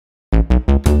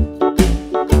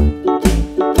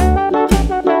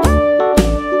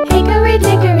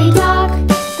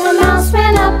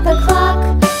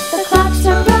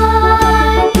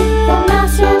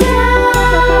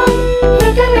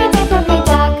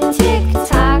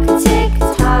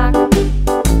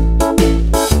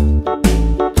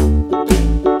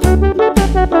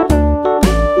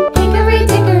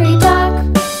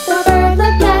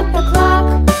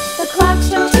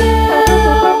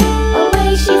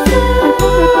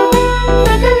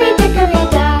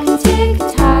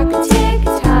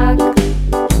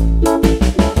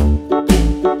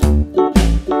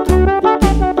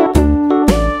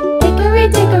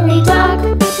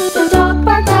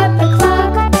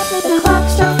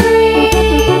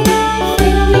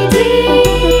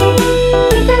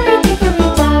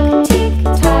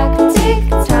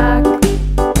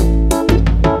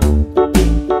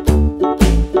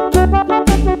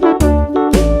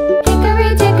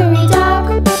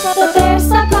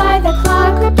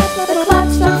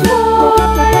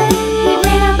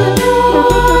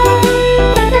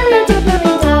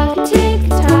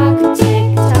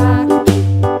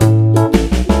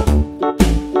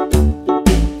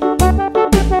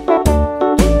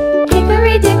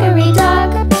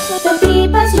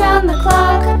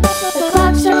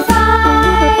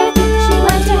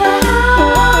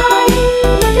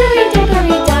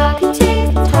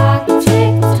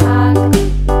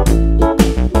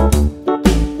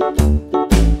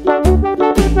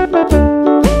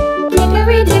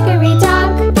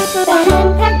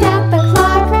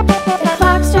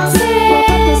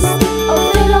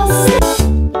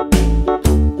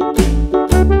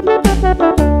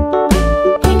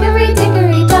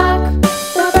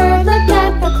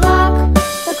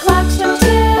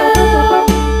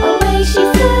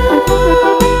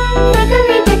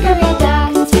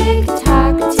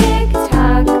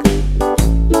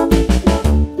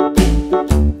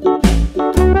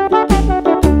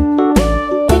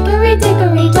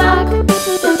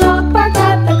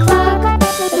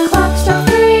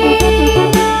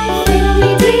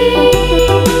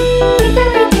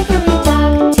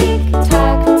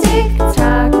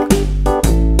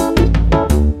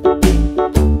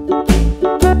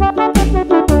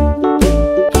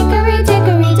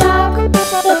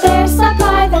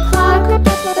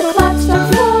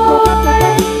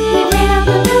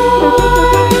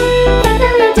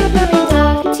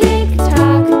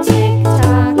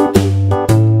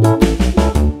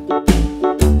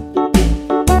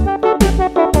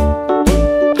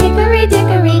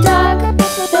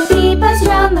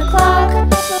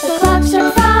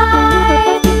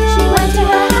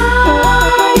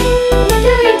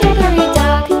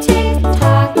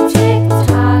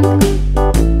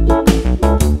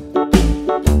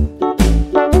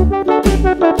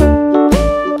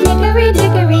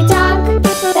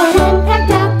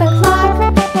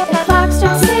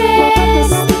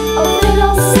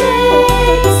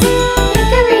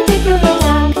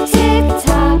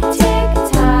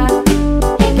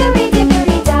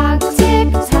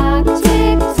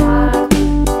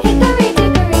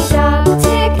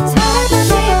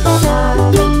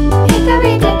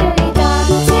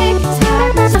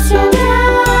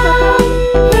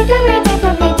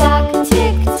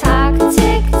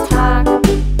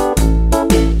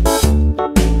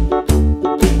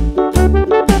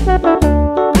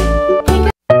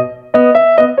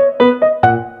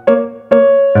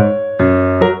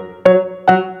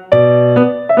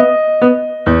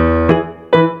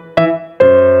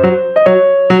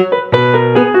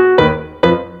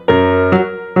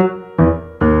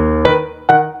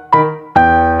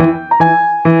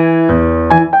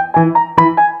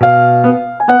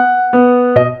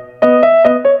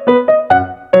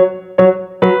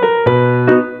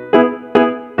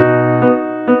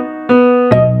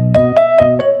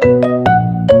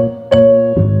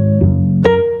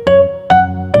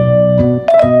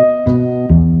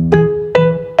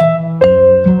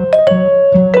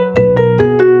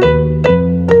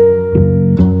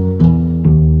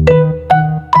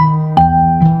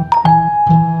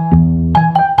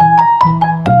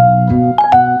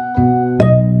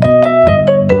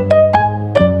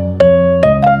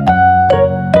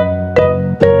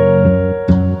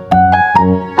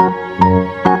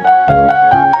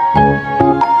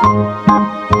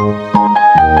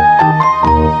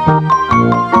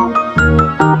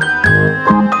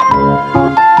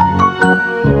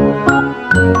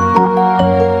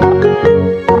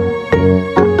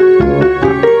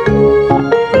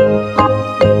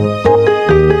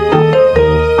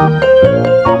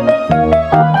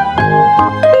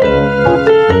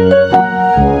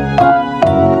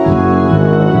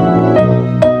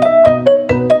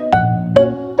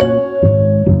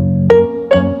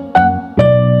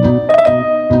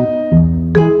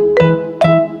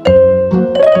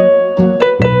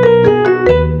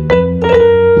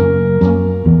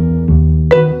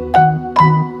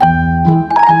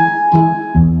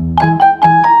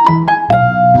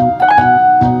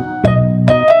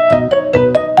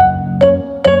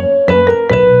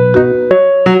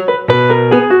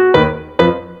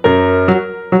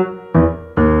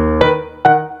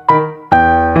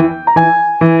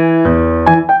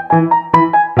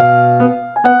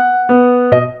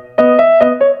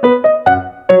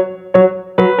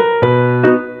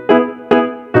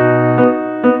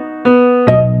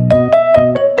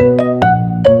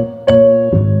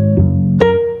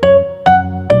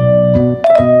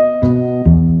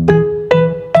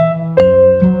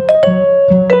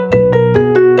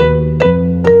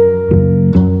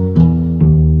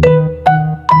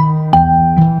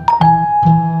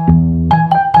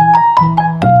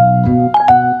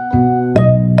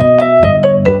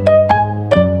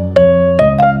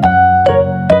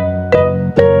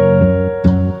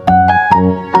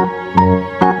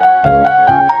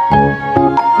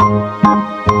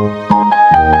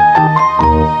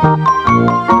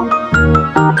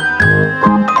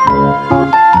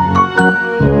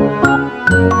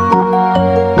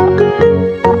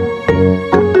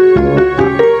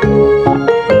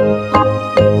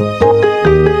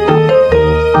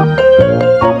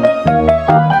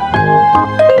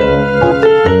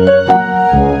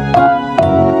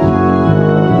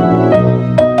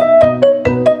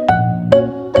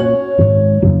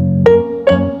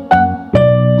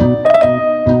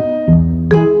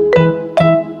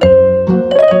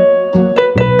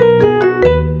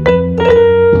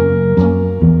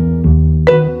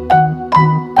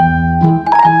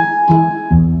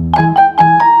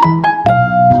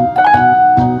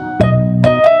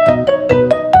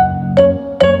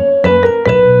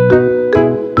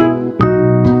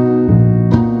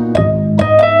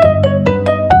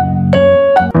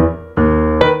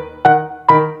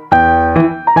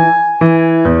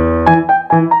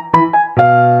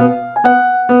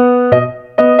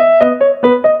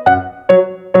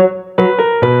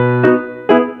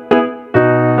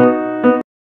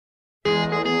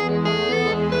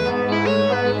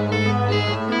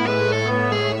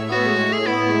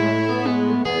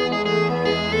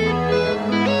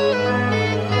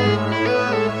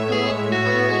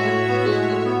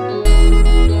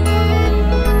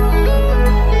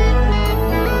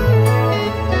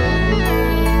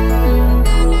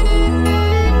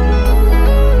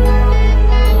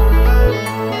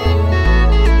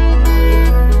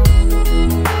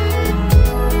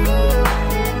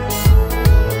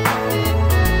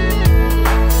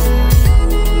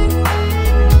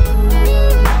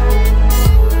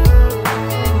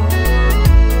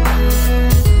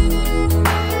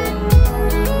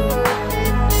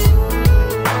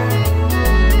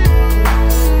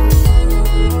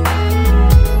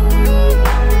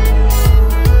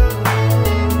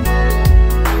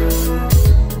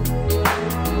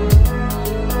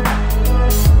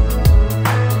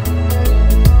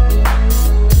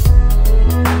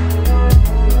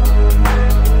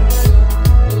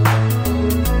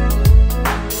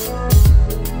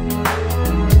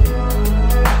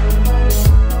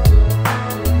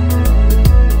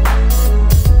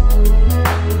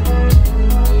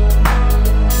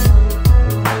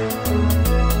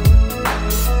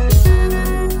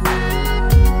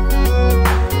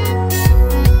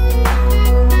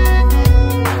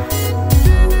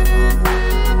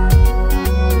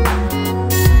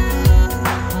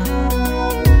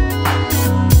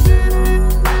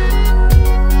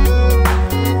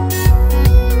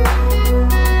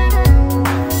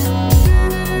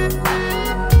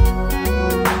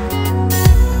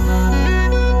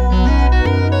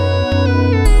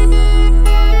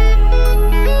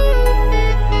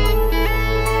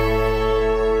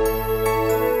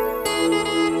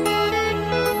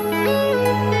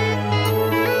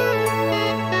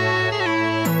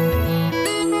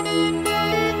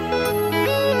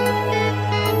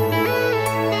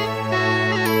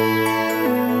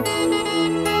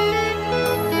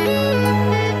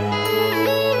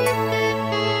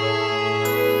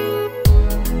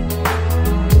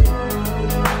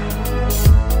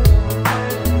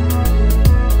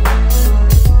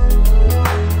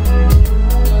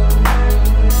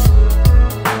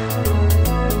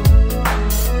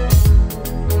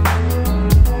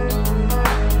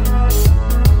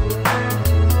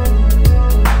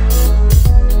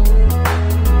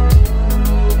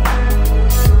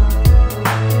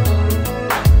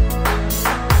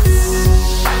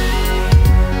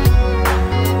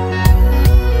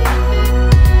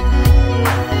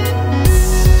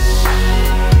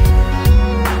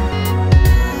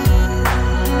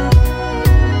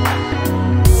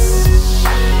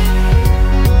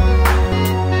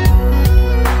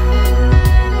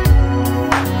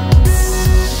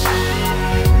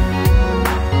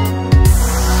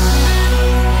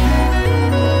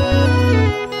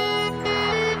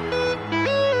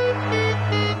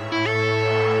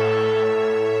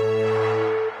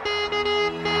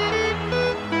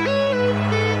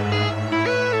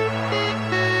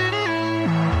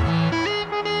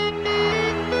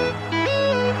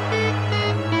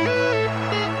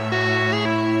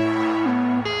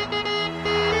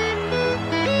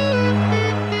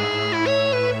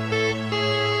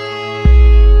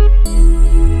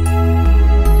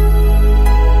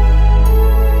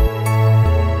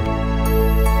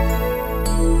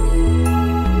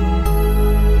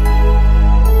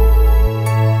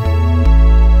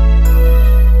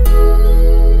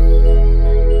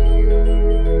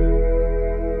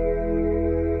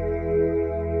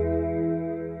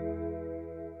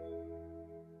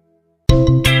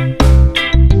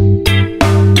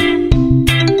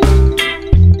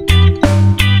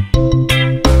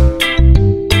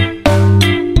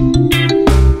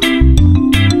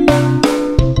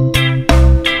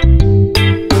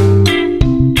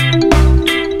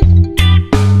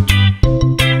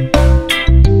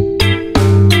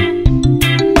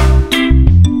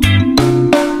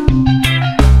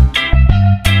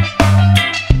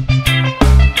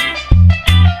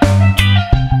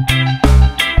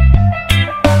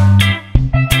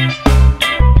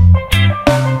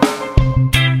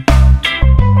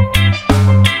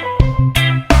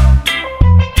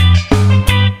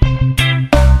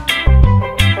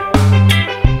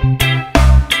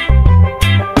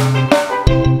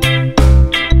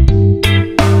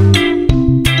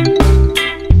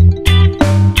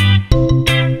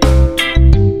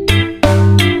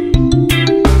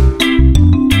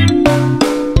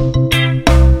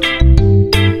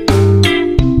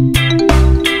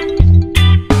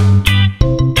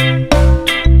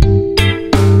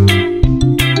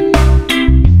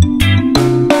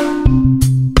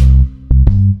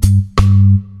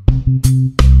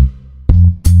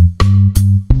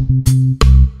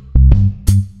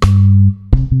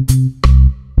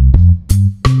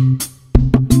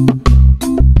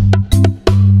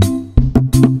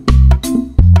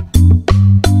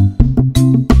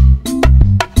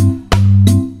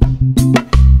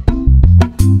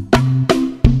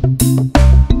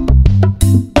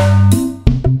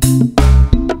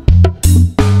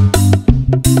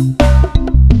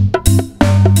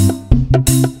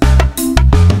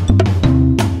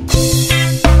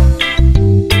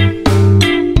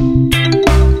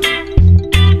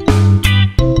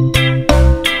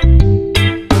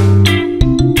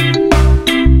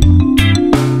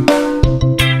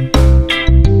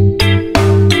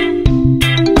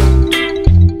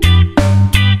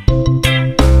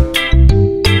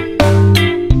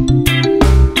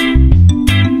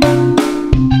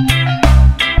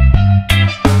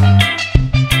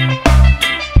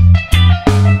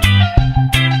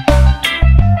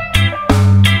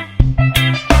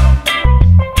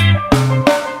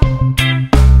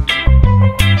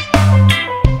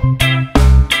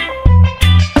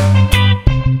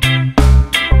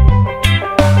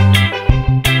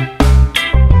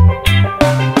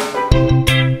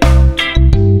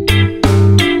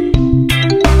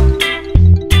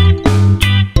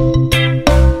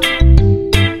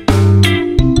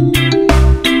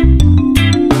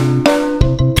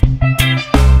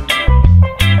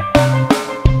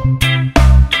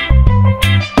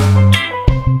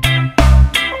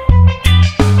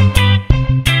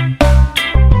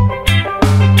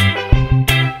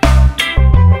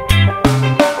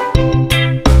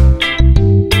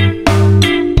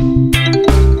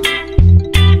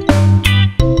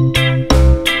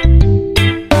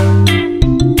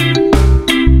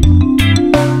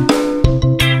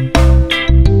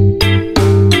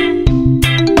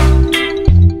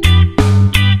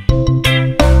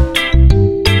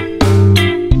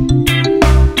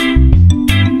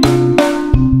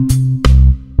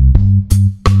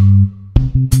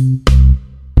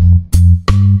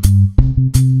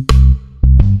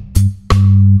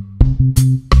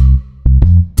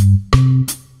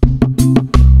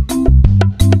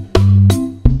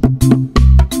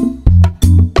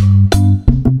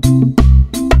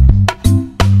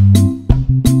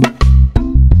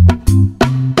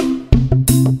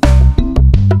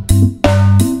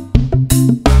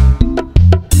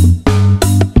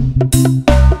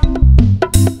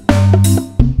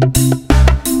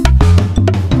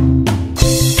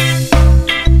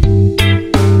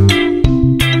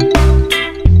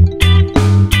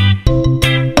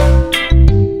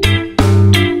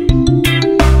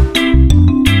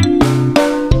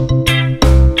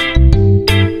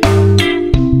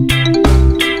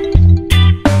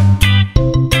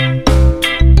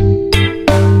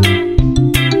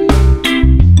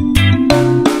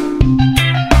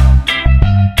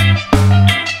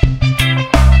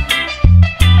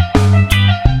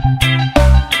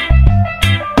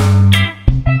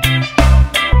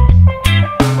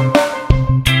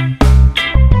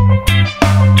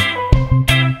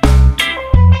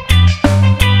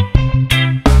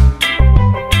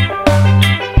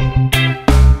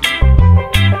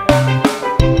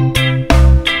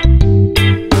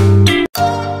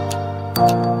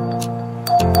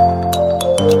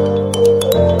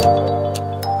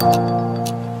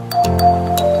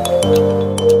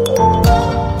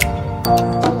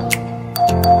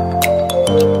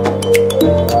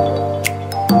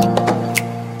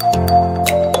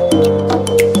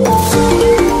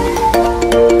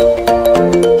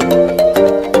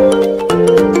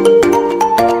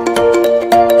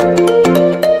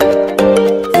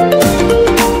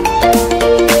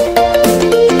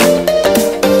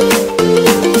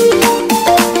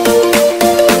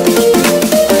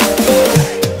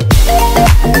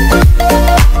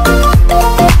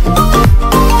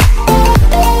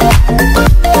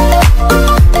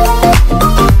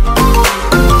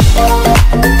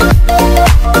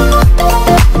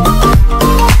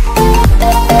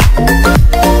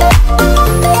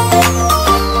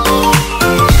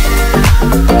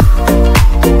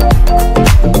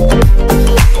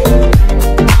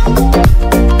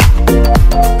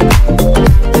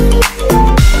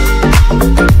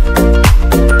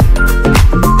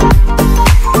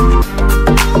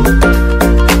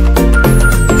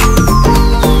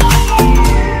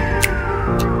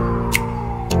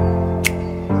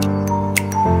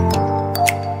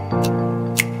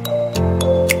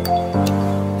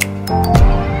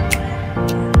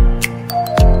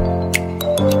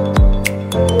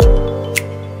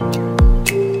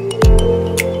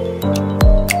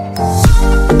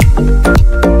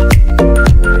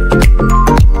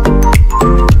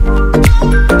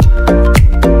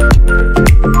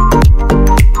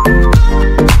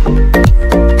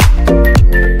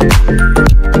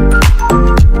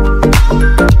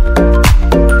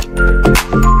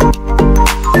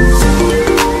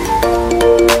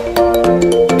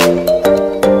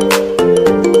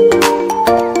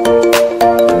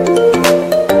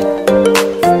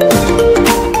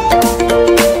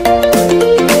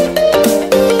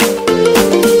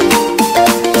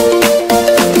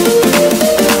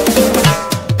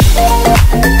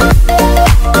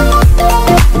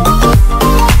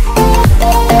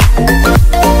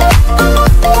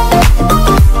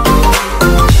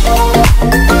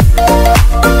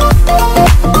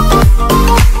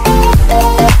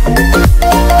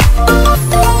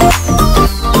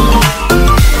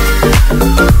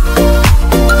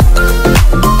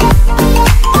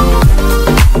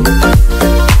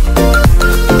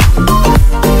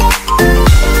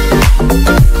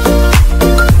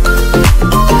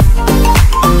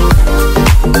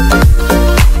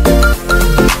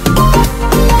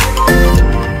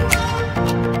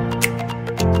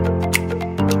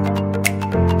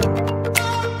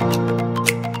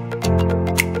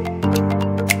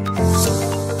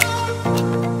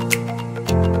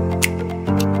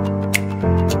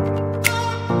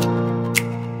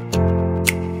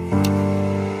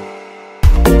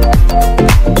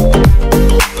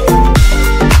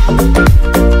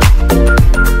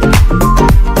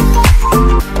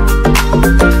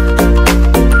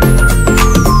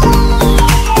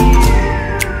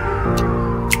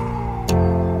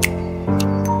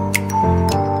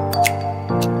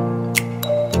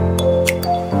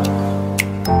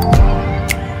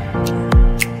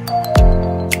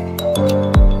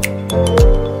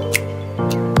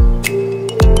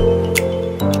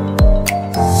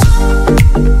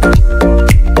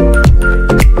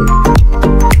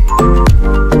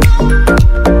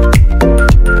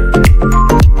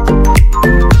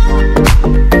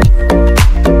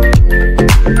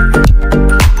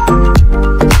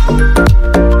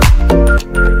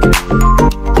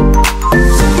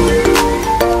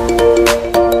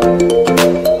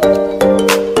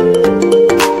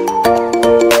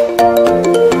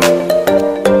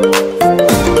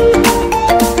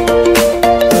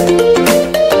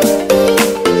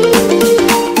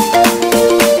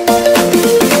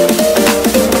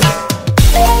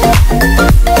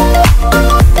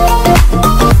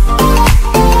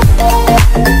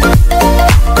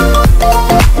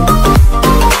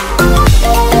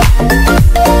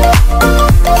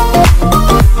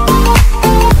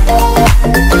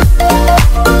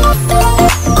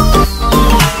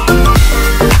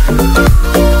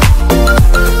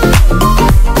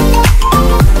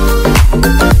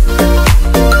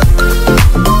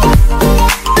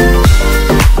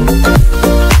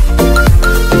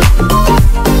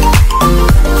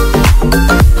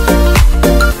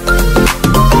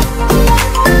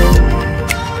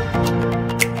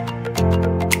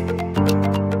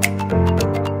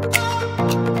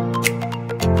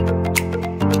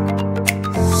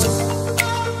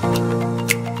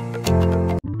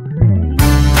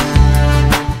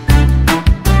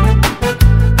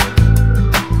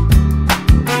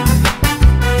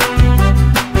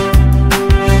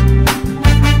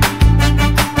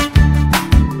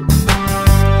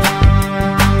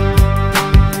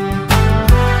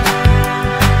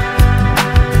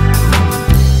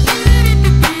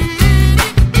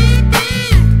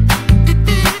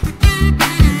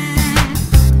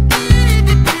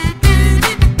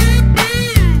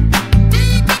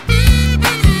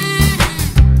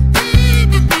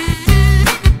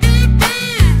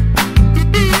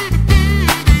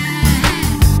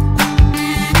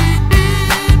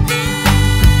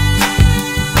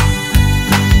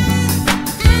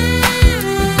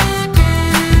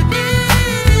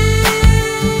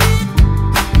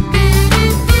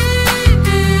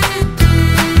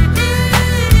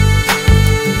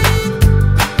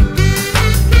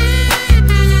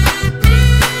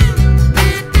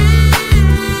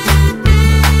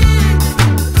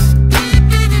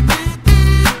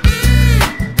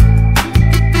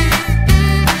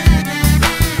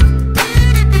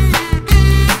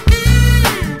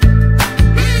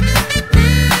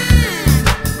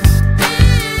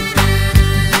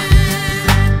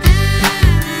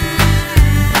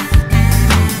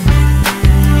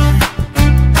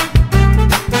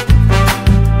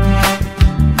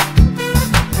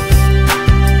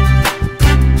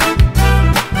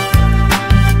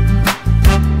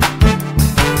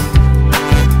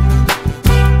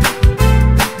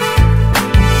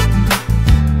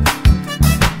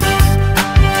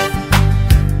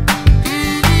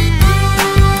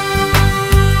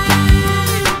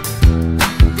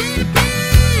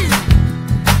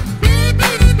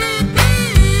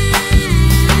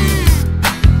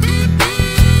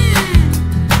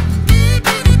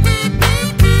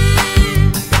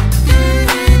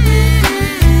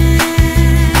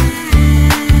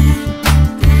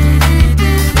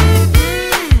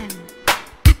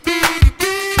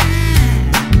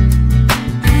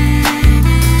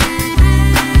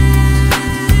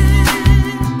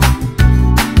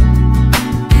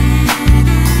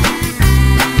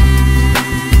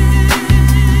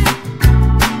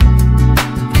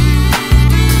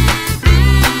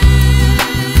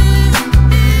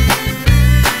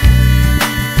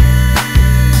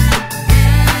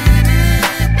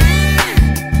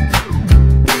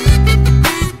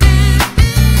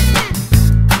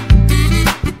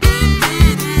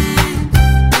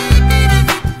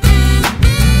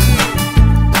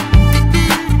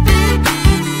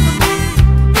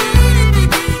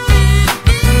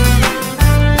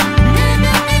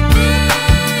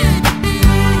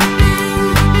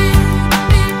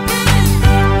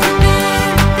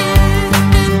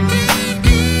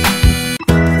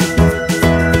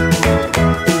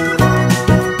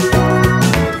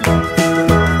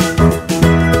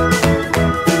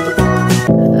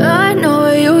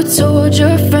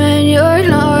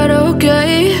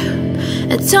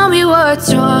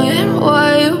what's wrong and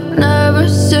why you never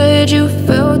said you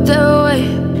felt that way.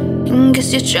 And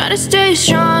guess you're trying to stay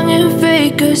strong and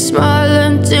fake a smile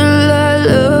until I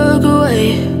look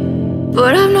away.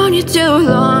 But I've known you too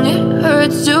long, it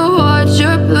hurts to watch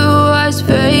your blue eyes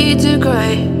fade to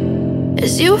gray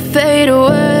as you fade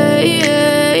away,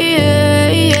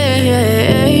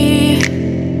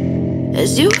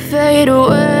 as you fade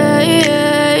away.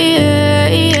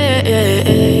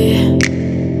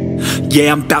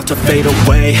 Yeah, I'm about to fade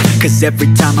away, cause every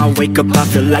time I wake up I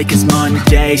feel like it's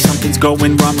Monday. Something's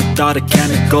going wrong with all the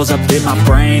chemicals up in my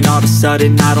brain. All of a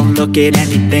sudden I don't look at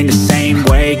anything the same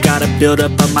way. Got a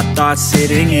buildup of my thoughts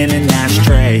sitting in an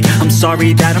ashtray. I'm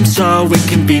sorry that I'm so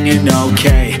inconvenient,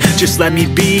 okay. Just let me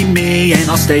be me and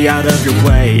I'll stay out of your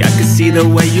way. I can see the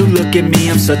way you look at me,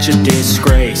 I'm such a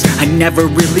disgrace. I never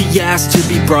really asked to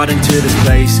be brought into this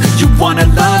place. You wanna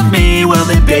love me? Well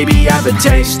then baby I have a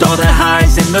taste. All the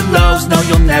highs and the lows, no,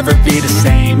 you'll never be the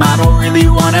same. I don't really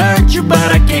wanna hurt you,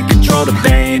 but I can't control the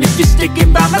pain. If you're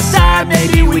sticking by my side,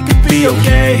 maybe we could be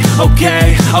okay.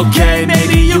 Okay,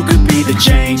 maybe you could be the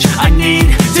change I need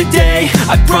today.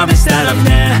 I promise that I've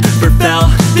never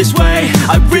felt this way.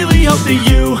 I really hope that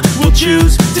you will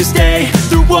choose to stay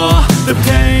through all the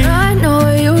pain. I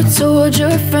know you told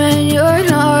your friend you're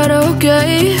not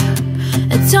okay,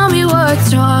 and tell me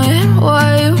what's wrong and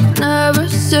why you never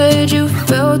said you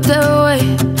felt that way.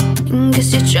 And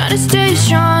guess you're trying to stay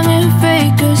strong and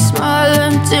fake a smile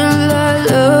until I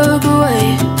look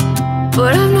away.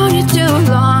 But I've known you too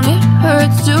long, it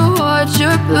hurts to watch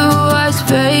your blue eyes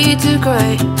fade to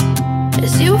gray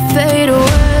as you fade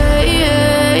away.